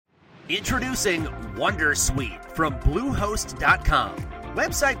Introducing Wondersuite from Bluehost.com.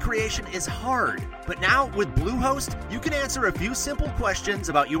 Website creation is hard, but now with Bluehost, you can answer a few simple questions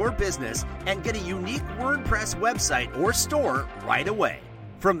about your business and get a unique WordPress website or store right away.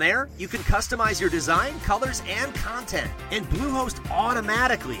 From there, you can customize your design, colors, and content. And Bluehost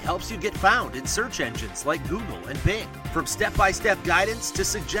automatically helps you get found in search engines like Google and Bing. From step-by-step guidance to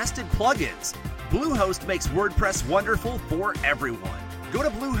suggested plugins, Bluehost makes WordPress wonderful for everyone. Go to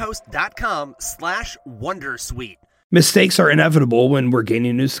bluehost.com/wondersuite. Mistakes are inevitable when we're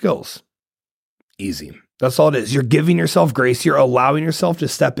gaining new skills. Easy. That's all it is. You're giving yourself grace. You're allowing yourself to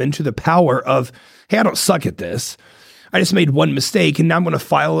step into the power of, hey, I don't suck at this. I just made one mistake and now I'm going to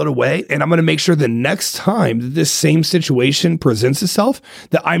file it away. And I'm going to make sure the next time that this same situation presents itself,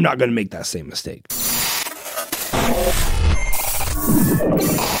 that I'm not going to make that same mistake.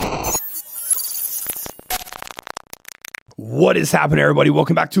 What is happening, everybody?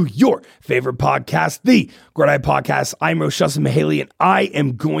 Welcome back to your favorite podcast, the Grow Diet Podcast. I'm Roshasa Mahaley, and I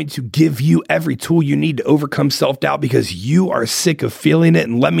am going to give you every tool you need to overcome self-doubt because you are sick of feeling it.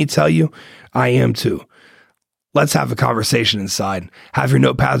 And let me tell you, I am too. Let's have a conversation inside. Have your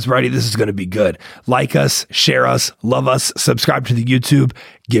notepads ready. This is going to be good. Like us, share us, love us, subscribe to the YouTube.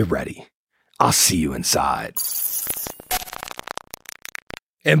 Get ready. I'll see you inside.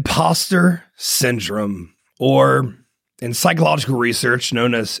 Imposter syndrome, or in psychological research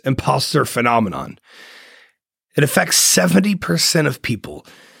known as imposter phenomenon. It affects 70% of people.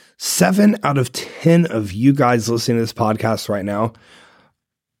 7 out of 10 of you guys listening to this podcast right now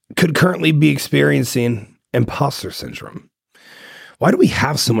could currently be experiencing imposter syndrome. Why do we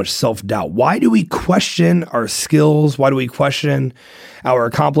have so much self-doubt? Why do we question our skills? Why do we question our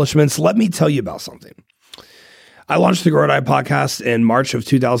accomplishments? Let me tell you about something. I launched the Grow Diet Podcast in March of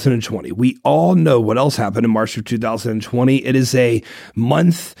 2020. We all know what else happened in March of 2020. It is a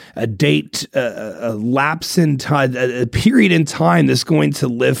month, a date, a lapse in time, a period in time that's going to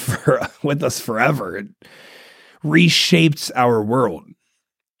live with us forever. It reshaped our world.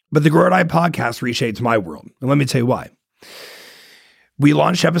 But the Grow Diet Podcast reshaped my world. And let me tell you why. We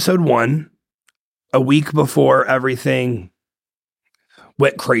launched episode 1 a week before everything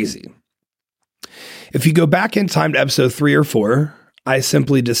went crazy. If you go back in time to episode 3 or 4, I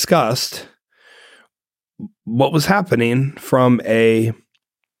simply discussed what was happening from a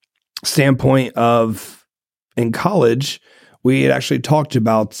standpoint of, in college, we had actually talked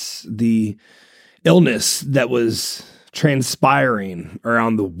about the illness that was transpiring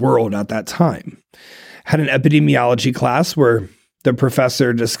around the world at that time. Had an epidemiology class where the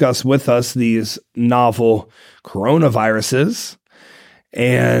professor discussed with us these novel coronaviruses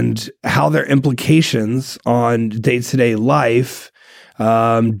and how their implications on day-to-day life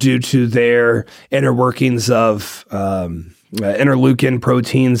due to their inner workings of interleukin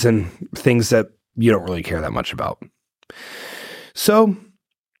proteins and things that you don't really care that much about. So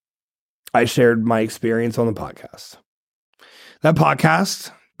I shared my experience on the podcast. That podcast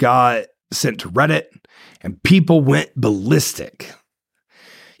got sent to Reddit and people went ballistic.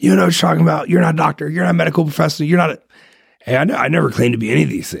 You know what you're talking about? You're not a doctor. You're not a medical professor. You're not a... Hey, I never claimed to be any of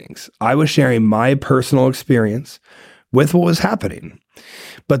these things. I was sharing my personal experience with what was happening.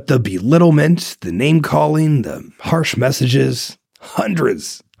 But the belittlement, the name calling, the harsh messages,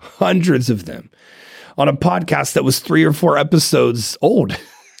 hundreds of them on a podcast that was 3 or 4 episodes old.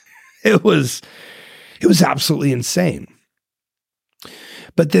 It was absolutely insane.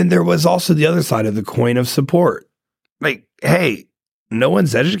 But then there was also the other side of the coin of support. Like, hey, no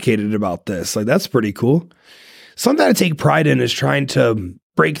one's educated about this. Like, that's pretty cool. Something I take pride in is trying to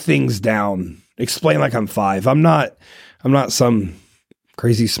break things down, explain like I'm 5. I'm not some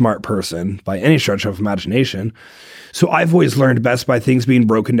crazy smart person by any stretch of imagination. So I've always learned best by things being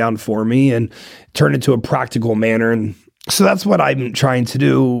broken down for me and turned into a practical manner. And so that's what I'm trying to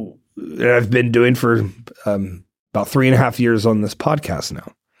do. And I've been doing for about 3.5 years on this podcast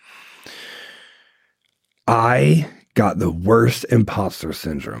now. I got the worst imposter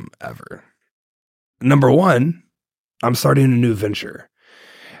syndrome ever. Number 1, I'm starting a new venture.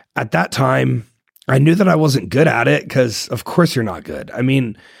 At that time, I knew that I wasn't good at it because, of course, you're not good. I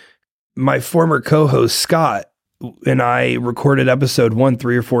mean, my former co-host, Scott, and I recorded episode 1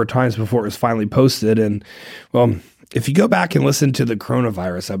 3 or 4 times before it was finally posted. And, well, if you go back and listen to the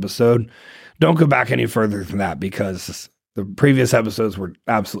coronavirus episode, don't go back any further than that because the previous episodes were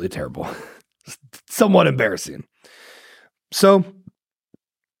absolutely terrible. Somewhat embarrassing. So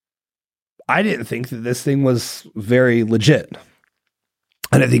I didn't think that this thing was very legit.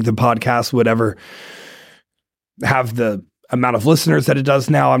 I didn't think the podcast would ever have the amount of listeners that it does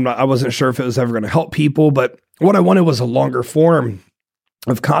now. I wasn't sure if it was ever going to help people, but what I wanted was a longer form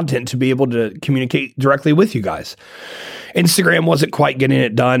of content to be able to communicate directly with you guys. Instagram wasn't quite getting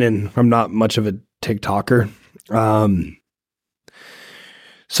it done, and I'm not much of a TikToker.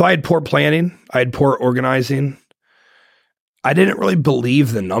 So I had poor planning. I had poor organizing. I didn't really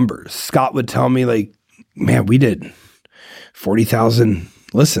believe the numbers. Scott would tell me like, man, we did 40,000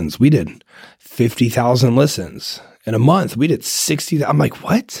 listens. We did 50,000 listens in a month. We did 60,000. I'm like,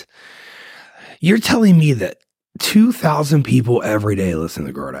 what? You're telling me that 2,000 people every day listen to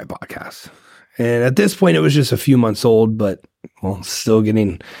the Grow or Die podcast. And at this point, it was just a few months old, but still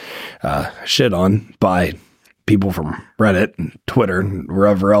getting shit on by people from Reddit and Twitter and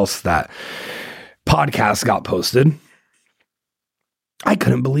wherever else that podcast got posted. I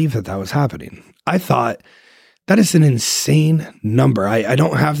couldn't believe that was happening. I thought that is an insane number. I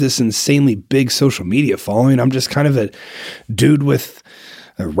don't have this insanely big social media following. I'm just kind of a dude with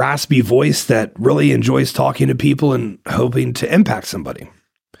a raspy voice that really enjoys talking to people and hoping to impact somebody.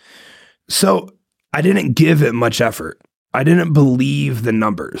 So I didn't give it much effort. I didn't believe the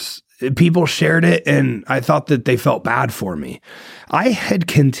numbers. People shared it and I thought that they felt bad for me. I had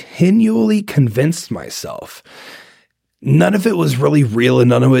continually convinced myself none of it was really real and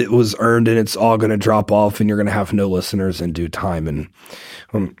none of it was earned, and it's all going to drop off and you're going to have no listeners in due time. And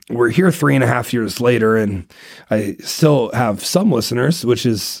we're here 3.5 years later and I still have some listeners, which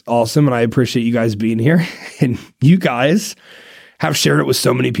is awesome. And I appreciate you guys being here. And you guys have shared it with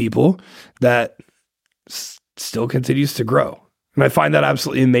so many people that still continues to grow. And I find that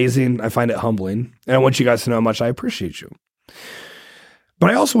absolutely amazing. I find it humbling. And I want you guys to know how much I appreciate you. But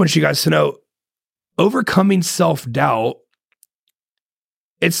I also want you guys to know overcoming self-doubt,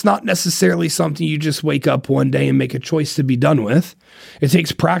 it's not necessarily something you just wake up one day and make a choice to be done with. It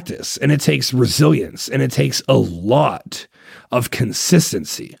takes practice and it takes resilience and it takes a lot of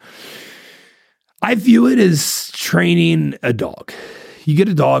consistency. I view it as training a dog. You get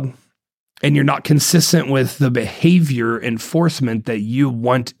a dog and you're not consistent with the behavior enforcement that you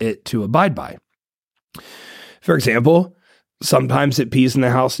want it to abide by. For example, sometimes it pees in the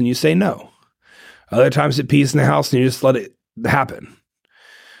house and you say no. Other times it pees in the house and you just let it happen.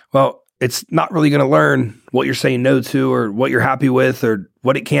 Well, it's not really going to learn what you're saying no to or what you're happy with or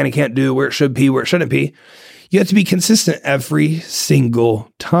what it can and can't do, where it should pee, where it shouldn't pee. You have to be consistent every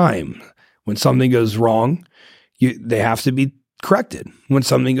single time. When something goes wrong, they have to be corrected. When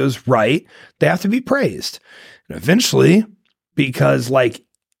something goes right, they have to be praised. And eventually, because like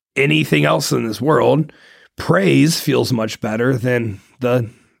anything else in this world, praise feels much better than the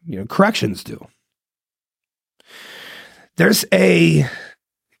corrections do. There's a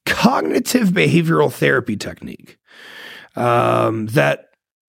cognitive behavioral therapy technique let's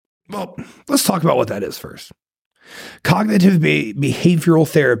talk about what that is first. Cognitive behavioral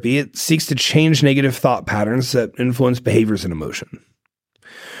therapy, it seeks to change negative thought patterns that influence behaviors and emotion.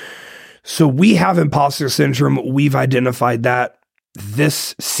 So we have imposter syndrome. We've identified that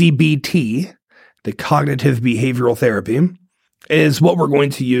this CBT, the cognitive behavioral therapy, is what we're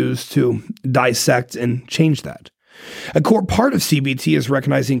going to use to dissect and change that. A core part of CBT is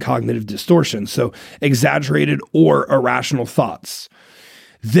recognizing cognitive distortion, so exaggerated or irrational thoughts.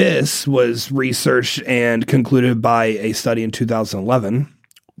 This was researched and concluded by a study in 2011,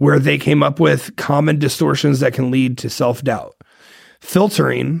 where they came up with common distortions that can lead to self-doubt.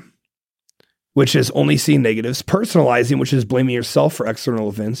 Filtering, which is only seeing negatives. Personalizing, which is blaming yourself for external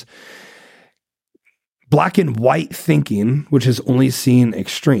events. Black and white thinking, which is only seeing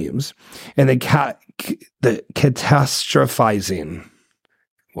extremes. And the catastrophizing.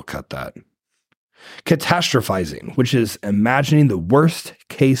 We'll cut that. Catastrophizing, which is imagining the worst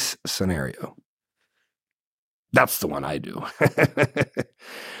case scenario. That's the one I do.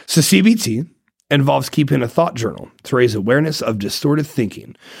 So CBT involves keeping a thought journal to raise awareness of distorted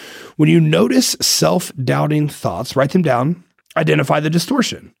thinking. When you notice self-doubting thoughts, write them down, identify the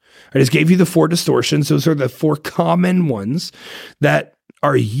distortion. I just gave you the 4 distortions. Those are the 4 common ones that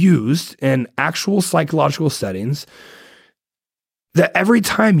are used in actual psychological settings, that every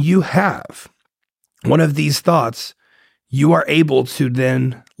time you have one of these thoughts, you are able to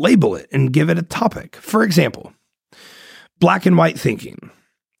then label it and give it a topic. For example, black and white thinking.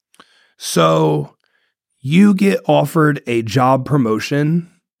 So you get offered a job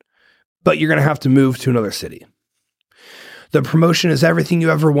promotion, but you're going to have to move to another city. The promotion is everything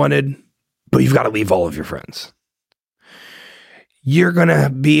you ever wanted, but you've got to leave all of your friends. You're going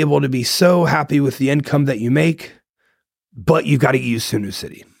to be able to be so happy with the income that you make, but you've got to get used to a new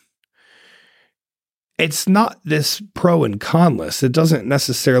city. It's not this pro and con list. It doesn't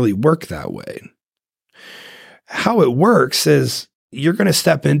necessarily work that way. How it works is you're going to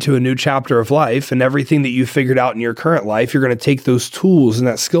step into a new chapter of life, and everything that you figured out in your current life, you're going to take those tools and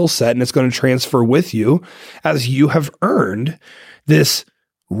that skill set, and it's going to transfer with you as you have earned this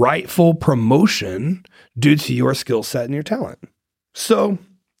rightful promotion due to your skill set and your talent. So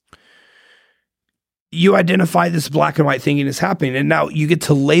you identify this black and white thinking is happening, and now you get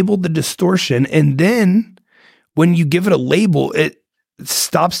to label the distortion. And then when you give it a label, it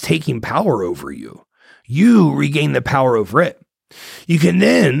stops taking power over you. You regain the power over it. You can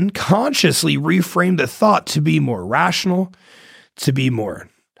then consciously reframe the thought to be more rational, to be more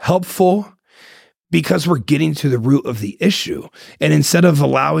helpful, because we're getting to the root of the issue. And instead of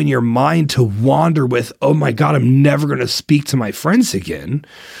allowing your mind to wander with, oh my God, I'm never going to speak to my friends again,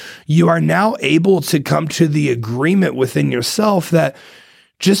 you are now able to come to the agreement within yourself that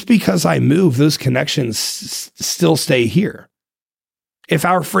just because I move, those connections still stay here. If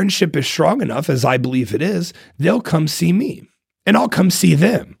our friendship is strong enough, as I believe it is, they'll come see me. And I'll come see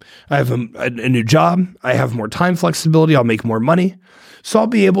them. I have a new job. I have more time flexibility. I'll make more money. So I'll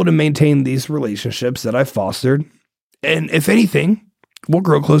be able to maintain these relationships that I've fostered. And if anything, we'll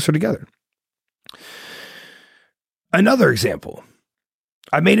grow closer together. Another example.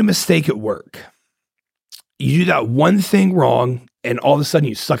 I made a mistake at work. You do that one thing wrong, and all of a sudden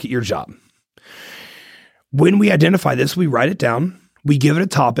you suck at your job. When we identify this, we write it down. We give it a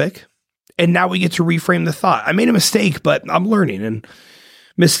topic. And now we get to reframe the thought. I made a mistake, but I'm learning, and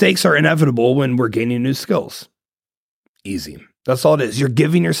mistakes are inevitable when we're gaining new skills. Easy. That's all it is. You're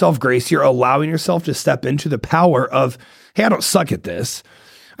giving yourself grace. You're allowing yourself to step into the power of, hey, I don't suck at this.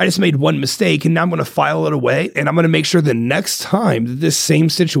 I just made one mistake, and now I'm going to file it away, and I'm going to make sure the next time that this same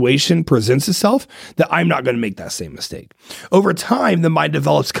situation presents itself, that I'm not going to make that same mistake. Over time, the mind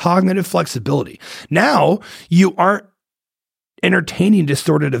develops cognitive flexibility. Now you aren't entertaining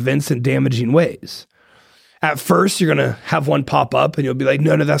distorted events in damaging ways. At first, you're going to have one pop up and you'll be like,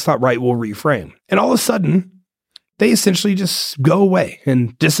 no, that's not right. We'll reframe. And all of a sudden, they essentially just go away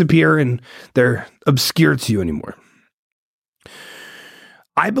and disappear, and they're obscure to you anymore.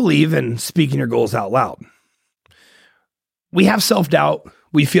 I believe in speaking your goals out loud. We have self-doubt.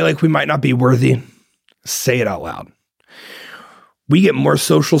 We feel like we might not be worthy. Say it out loud. We get more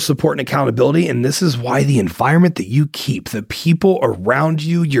social support and accountability, and this is why the environment that you keep, the people around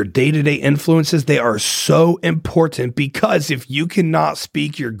you, your day-to-day influences, they are so important, because if you cannot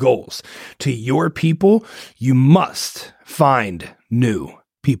speak your goals to your people, you must find new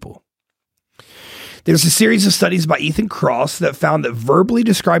people. There's a series of studies by Ethan Kross that found that verbally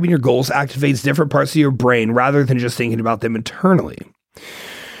describing your goals activates different parts of your brain rather than just thinking about them internally.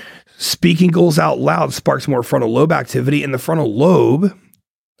 Speaking goals out loud sparks more frontal lobe activity, and the frontal lobe,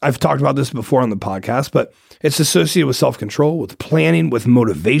 I've talked about this before on the podcast, but it's associated with self-control, with planning, with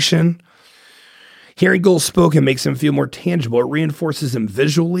motivation. Hearing goals spoken makes them feel more tangible. It reinforces them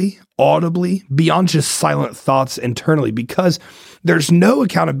visually, audibly, beyond just silent thoughts internally, because there's no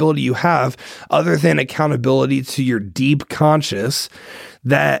accountability you have other than accountability to your deep conscious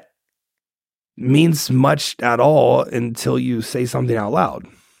that means much at all until you say something out loud.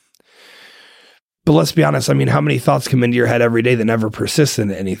 But let's be honest, I mean, how many thoughts come into your head every day that never persist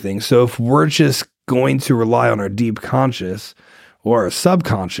into anything? So if we're just going to rely on our deep conscious or our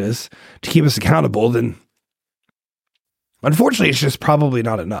subconscious to keep us accountable, then unfortunately, it's just probably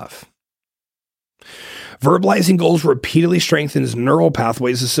not enough. Verbalizing goals repeatedly strengthens neural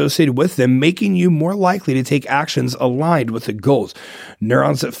pathways associated with them, making you more likely to take actions aligned with the goals.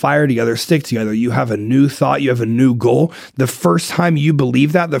 Neurons that fire together stick together. You have a new thought, you have a new goal. The first time you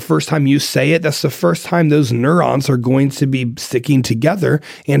believe that, the first time you say it, that's the first time those neurons are going to be sticking together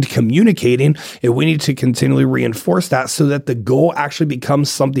and communicating. And we need to continually reinforce that so that the goal actually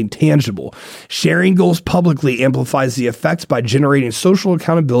becomes something tangible. Sharing goals publicly amplifies the effects by generating social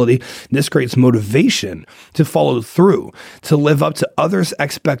accountability. This creates motivation to follow through, to live up to others'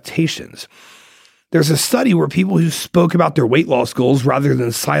 expectations. There's a study where people who spoke about their weight loss goals rather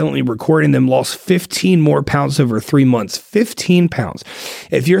than silently recording them lost 15 more pounds over 3 months. 15 pounds.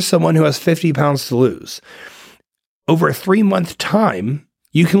 If you're someone who has 50 pounds to lose, over a 3-month time,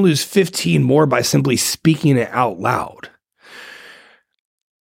 you can lose 15 more by simply speaking it out loud.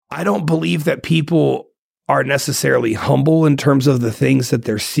 I don't believe that people are necessarily humble in terms of the things that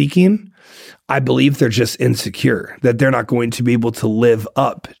they're seeking. I believe they're just insecure, that they're not going to be able to live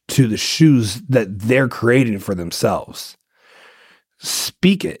up to the shoes that they're creating for themselves.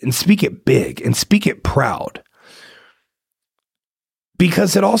 Speak it, and speak it big, and speak it proud,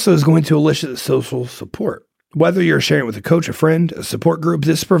 because it also is going to elicit social support. Whether you're sharing with a coach, a friend, a support group,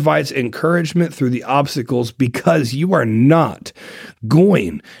 this provides encouragement through the obstacles because you are not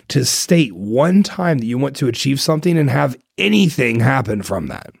going to state one time that you want to achieve something and have anything happen from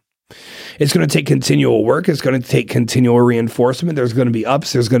that. It's going to take continual work. It's going to take continual reinforcement. There's going to be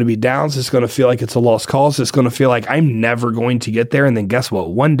ups. There's going to be downs. It's going to feel like it's a lost cause. It's going to feel like I'm never going to get there. And then guess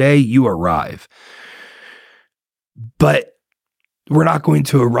what? One day you arrive. But we're not going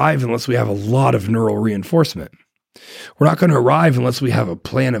to arrive unless we have a lot of neural reinforcement. We're not going to arrive unless we have a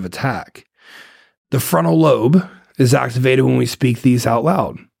plan of attack. The frontal lobe is activated when we speak these out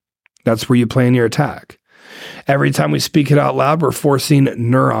loud. That's where you plan your attack. Every time we speak it out loud, we're forcing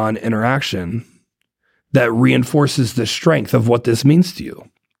neuron interaction that reinforces the strength of what this means to you.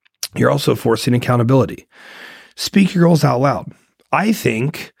 You're also forcing accountability. Speak your goals out loud. I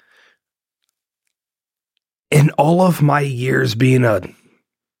think in all of my years being I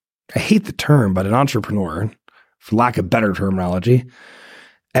hate the term, but an entrepreneur, for lack of better terminology,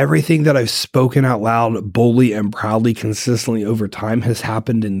 everything that I've spoken out loud boldly and proudly consistently over time has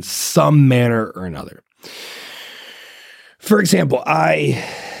happened in some manner or another. For example, I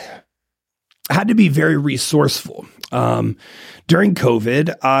had to be very resourceful. During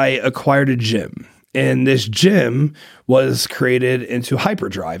COVID, I acquired a gym. And this gym was created into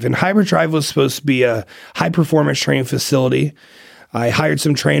Hyperdrive. And Hyperdrive was supposed to be a high-performance training facility. I hired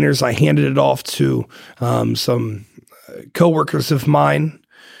some trainers. I handed it off to some coworkers of mine.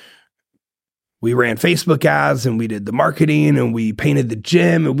 We ran Facebook ads, and we did the marketing, and we painted the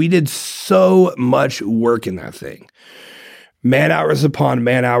gym, and we did so much work in that thing. Man hours upon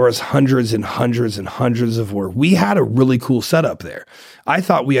man hours, hundreds and hundreds and hundreds of work. We had a really cool setup there. I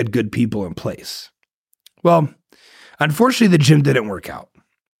thought we had good people in place. Well, unfortunately, the gym didn't work out.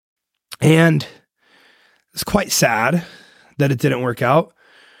 And it's quite sad that it didn't work out.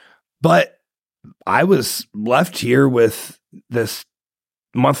 But I was left here with this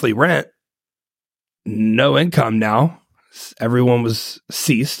monthly rent, no income now. Everyone was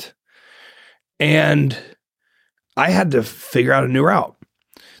ceased. And I had to figure out a new route.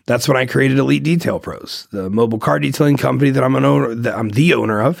 That's when I created Elite Detail Pros, the mobile car detailing company that I'm the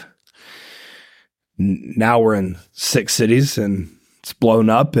owner of. Now we're in 6 cities and it's blown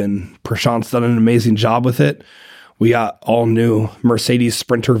up, and Prashant's done an amazing job with it. We got all new Mercedes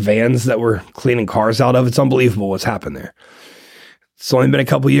Sprinter vans that we're cleaning cars out of. It's unbelievable what's happened there. It's only been a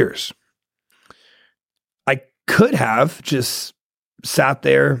couple years. I could have just sat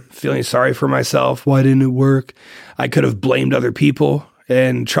there feeling sorry for myself. Why didn't it work? I could have blamed other people.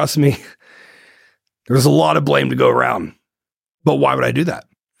 And trust me, there's a lot of blame to go around. But why would I do that?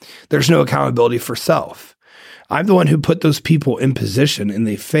 There's no accountability for self. I'm the one who put those people in position and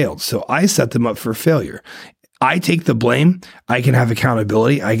they failed. So I set them up for failure. I take the blame. I can have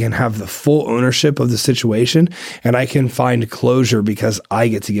accountability. I can have the full ownership of the situation, and I can find closure because I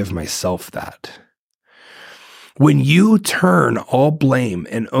get to give myself that. When you turn all blame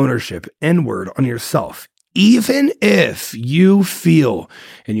and ownership inward on yourself, even if you feel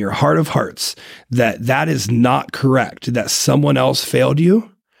in your heart of hearts that that is not correct, that someone else failed you,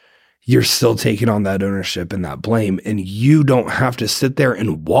 you're still taking on that ownership and that blame. And you don't have to sit there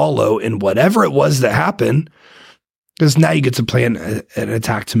and wallow in whatever it was that happened, because now you get to plan an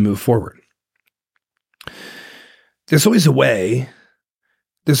attack to move forward. There's always a way.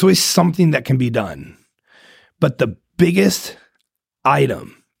 There's always something that can be done. But the biggest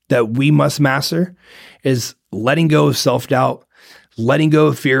item that we must master is letting go of self-doubt, letting go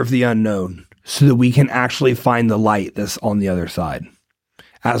of fear of the unknown, so that we can actually find the light that's on the other side.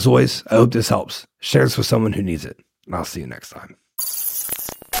 As always, I hope this helps. Share this with someone who needs it, and I'll see you next time.